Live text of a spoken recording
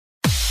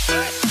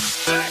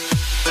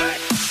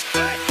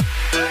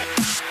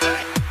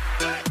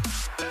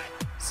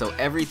So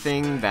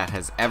everything that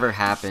has ever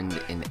happened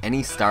in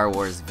any Star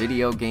Wars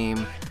video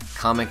game,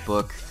 comic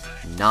book,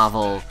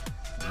 novel,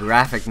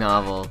 graphic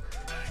novel,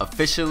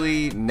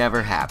 officially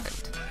never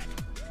happened.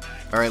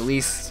 Or at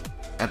least,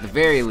 at the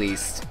very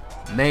least,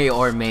 may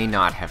or may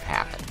not have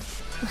happened.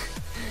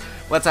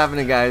 What's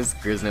happening, guys?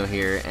 Griz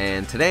here,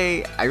 and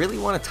today I really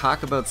want to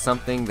talk about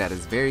something that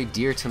is very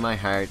dear to my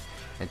heart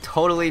and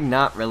totally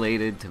not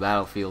related to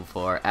Battlefield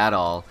 4 at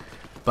all,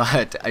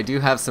 but I do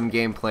have some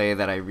gameplay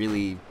that I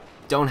really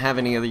don't have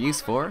any other use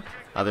for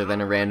other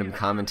than a random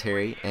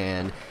commentary,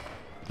 and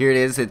here it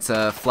is. It's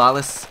a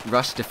flawless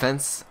rush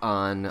defense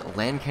on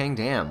Lankang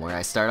Dam, where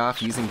I start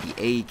off using the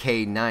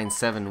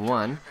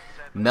AK-971,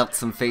 melt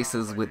some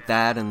faces with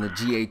that and the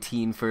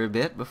G18 for a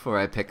bit before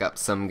I pick up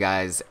some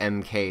guy's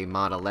MK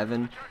Mod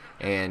 11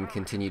 and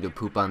continue to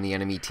poop on the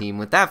enemy team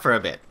with that for a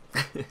bit.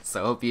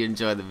 So I hope you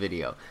enjoy the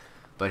video.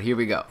 But here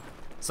we go.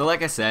 So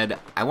like I said,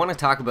 I want to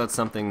talk about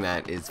something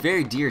that is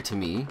very dear to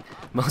me,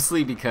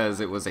 mostly because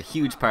it was a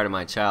huge part of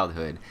my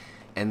childhood,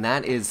 and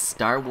that is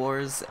Star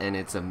Wars and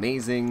its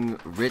amazing,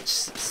 rich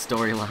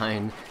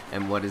storyline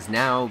and what is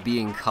now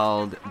being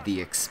called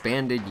the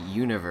expanded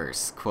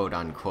universe, quote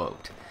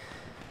unquote.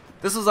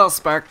 This was all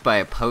sparked by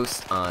a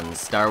post on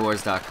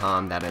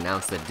StarWars.com that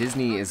announced that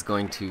Disney is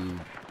going to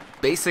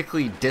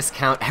basically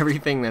discount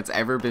everything that's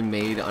ever been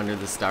made under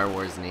the Star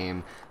Wars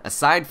name,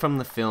 aside from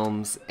the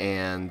films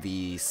and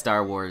the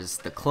Star Wars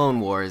The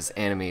Clone Wars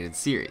animated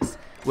series,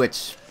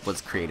 which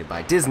was created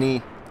by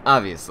Disney,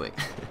 obviously.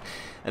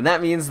 And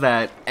that means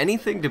that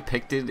anything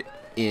depicted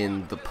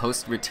in the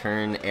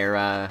post-Return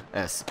era,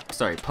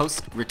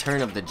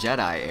 post-Return of the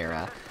Jedi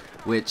era,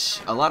 which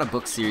a lot of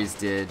book series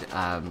did,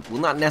 will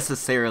not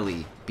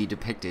necessarily be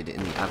depicted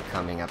in the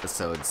upcoming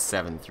episodes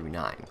 7 through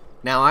 9.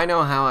 Now, I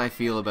know how I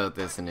feel about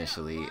this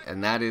initially,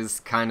 and that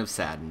is kind of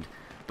saddened,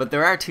 but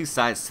there are two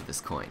sides to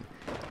this coin.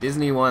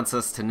 Disney wants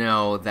us to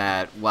know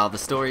that while the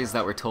stories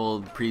that were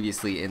told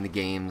previously in the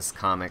games,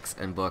 comics,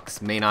 and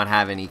books may not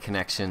have any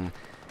connection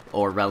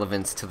or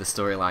relevance to the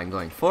storyline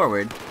going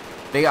forward,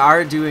 they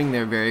are doing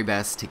their very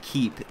best to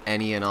keep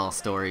any and all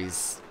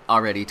stories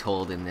already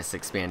told in this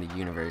expanded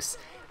universe,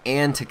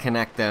 and to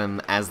connect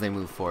them as they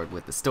move forward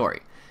with the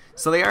story.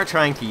 So they are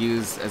trying to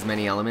use as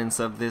many elements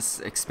of this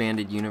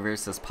expanded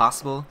universe as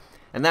possible,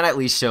 and that at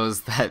least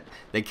shows that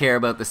they care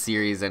about the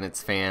series and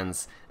its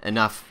fans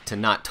enough to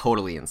not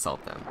totally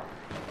insult them.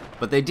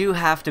 But they do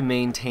have to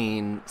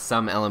maintain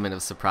some element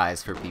of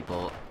surprise for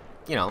people,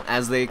 you know,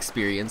 as they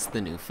experience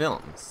the new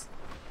films.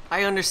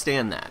 I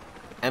understand that,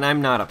 and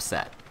I'm not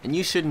upset, and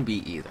you shouldn't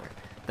be either.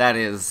 That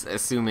is,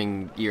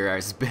 assuming you're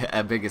as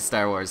big a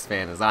Star Wars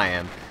fan as I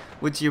am,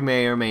 which you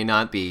may or may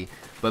not be,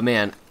 but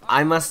man,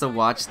 I must have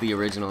watched the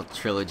original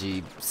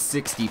trilogy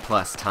 60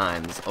 plus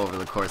times over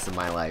the course of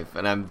my life,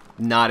 and I'm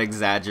not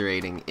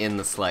exaggerating in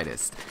the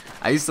slightest.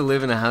 I used to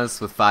live in a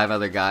house with 5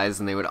 other guys,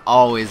 and they would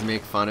always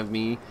make fun of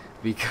me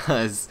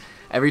because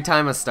every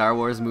time a Star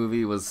Wars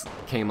movie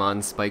came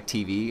on Spike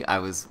TV, I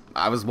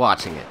was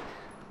watching it.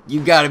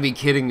 You gotta be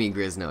kidding me,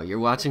 Grizno. You're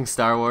watching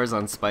Star Wars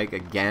on Spike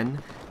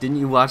again? Didn't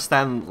you watch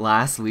that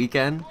last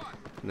weekend?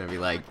 And I'd be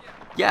like,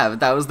 yeah, but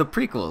that was the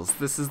prequels.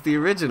 This is the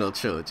original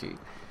trilogy.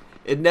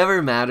 It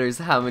never matters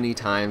how many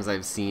times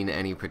I've seen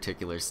any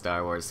particular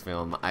Star Wars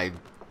film, I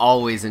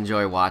always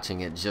enjoy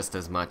watching it just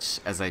as much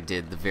as I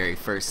did the very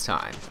first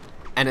time.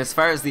 And as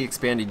far as the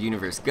expanded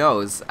universe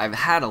goes, I've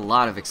had a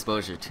lot of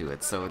exposure to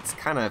it, so it's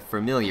kind of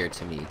familiar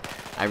to me.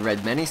 I've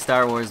read many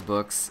Star Wars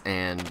books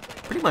and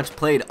pretty much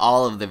played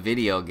all of the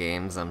video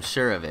games, I'm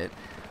sure of it.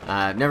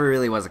 Never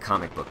really was a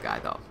comic book guy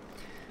though.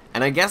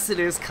 And I guess it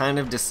is kind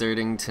of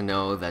discerning to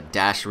know that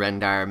Dash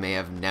Rendar may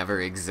have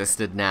never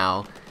existed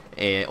now,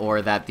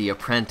 or that the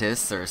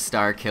Apprentice, or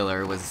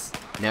Starkiller, was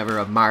never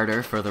a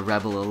martyr for the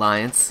Rebel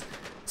Alliance.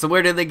 So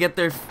where did they get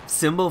their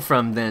symbol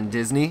from then,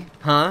 Disney?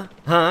 Huh?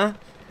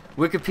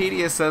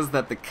 Wikipedia says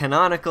that the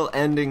canonical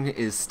ending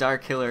is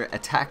Starkiller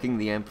attacking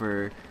the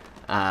Emperor,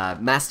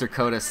 Master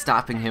Coda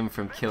stopping him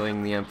from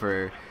killing the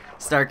Emperor.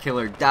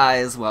 Starkiller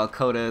dies while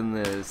Coda and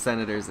the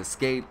Senators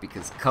escape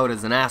because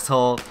Coda's an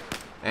asshole,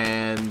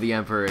 and the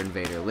Emperor and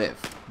Vader live.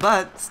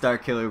 But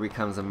Starkiller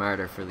becomes a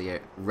martyr for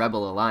the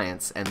Rebel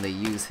Alliance, and they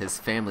use his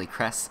family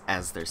crest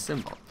as their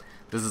symbol.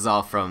 This is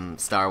all from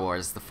Star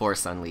Wars The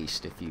Force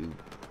Unleashed, if you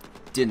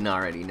didn't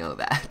already know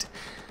that.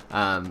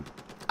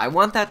 I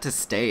want that to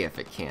stay if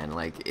it can.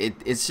 Like,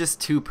 it's just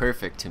too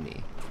perfect to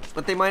me.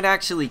 But they might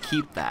actually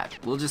keep that.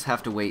 We'll just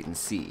have to wait and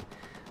see.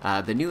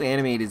 The new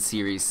animated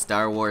series,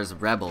 Star Wars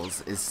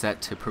Rebels, is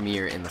set to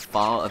premiere in the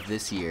fall of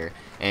this year,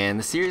 and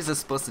the series is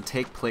supposed to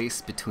take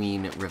place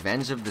between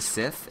Revenge of the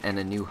Sith and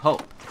A New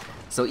Hope.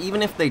 So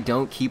even if they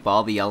don't keep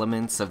all the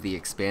elements of the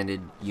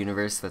expanded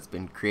universe that's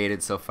been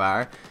created so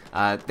far,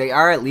 they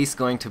are at least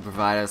going to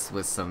provide us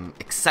with some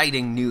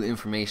exciting new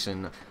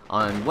information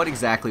on what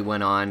exactly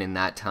went on in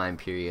that time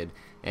period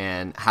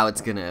and how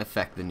it's going to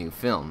affect the new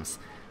films,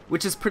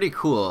 which is pretty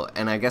cool,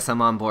 and I guess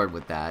I'm on board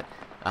with that.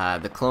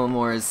 The Clone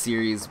Wars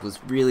series was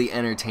really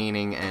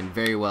entertaining and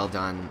very well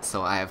done,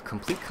 so I have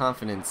complete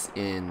confidence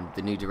in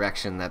the new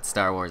direction that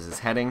Star Wars is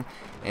heading,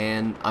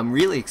 and I'm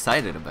really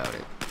excited about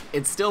it.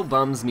 It still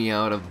bums me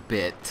out a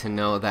bit to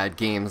know that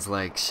games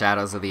like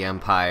Shadows of the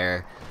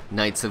Empire,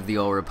 Knights of the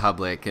Old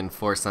Republic, and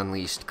Force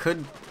Unleashed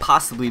could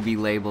possibly be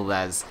labeled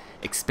as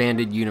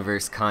expanded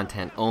universe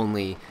content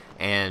only,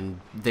 and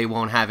they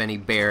won't have any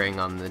bearing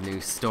on the new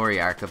story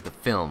arc of the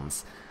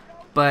films.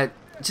 But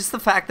just the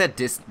fact that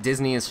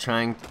Disney is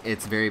trying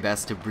its very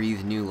best to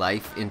breathe new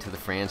life into the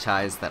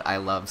franchise that I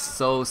love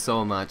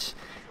so much,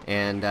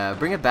 and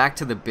bring it back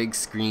to the big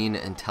screen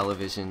and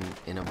television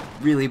in a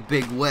really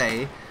big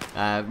way,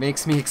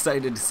 makes me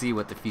excited to see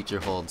what the future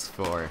holds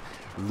for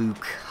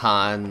Luke,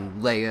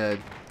 Han, Leia,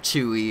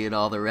 Chewie, and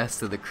all the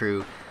rest of the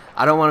crew.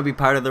 I don't want to be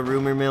part of the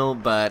rumor mill,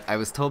 but I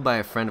was told by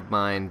a friend of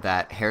mine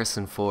that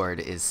Harrison Ford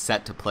is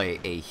set to play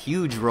a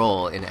huge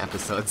role in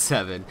Episode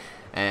 7,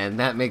 and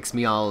that makes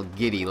me all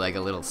giddy like a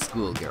little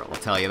schoolgirl, I'll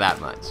tell you that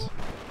much.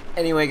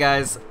 Anyway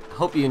guys,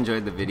 hope you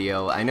enjoyed the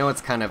video. I know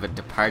it's kind of a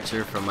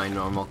departure from my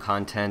normal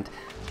content,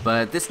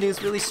 but this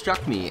news really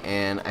struck me,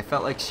 and I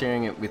felt like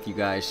sharing it with you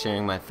guys,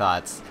 sharing my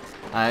thoughts.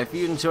 If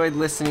you enjoyed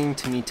listening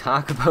to me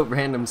talk about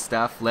random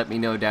stuff, let me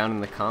know down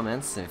in the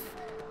comments if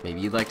maybe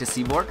you'd like to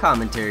see more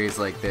commentaries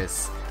like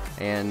this.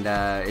 And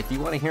if you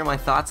want to hear my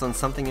thoughts on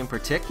something in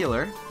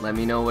particular, let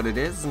me know what it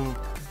is and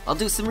I'll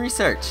do some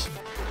research.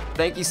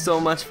 Thank you so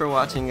much for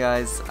watching,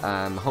 guys.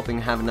 I'm hoping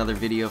to have another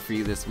video for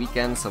you this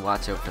weekend, so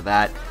watch out for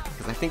that,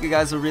 because I think you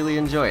guys will really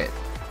enjoy it.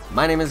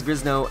 My name is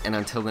Griz, and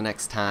until the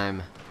next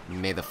time,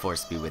 may the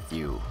Force be with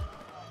you.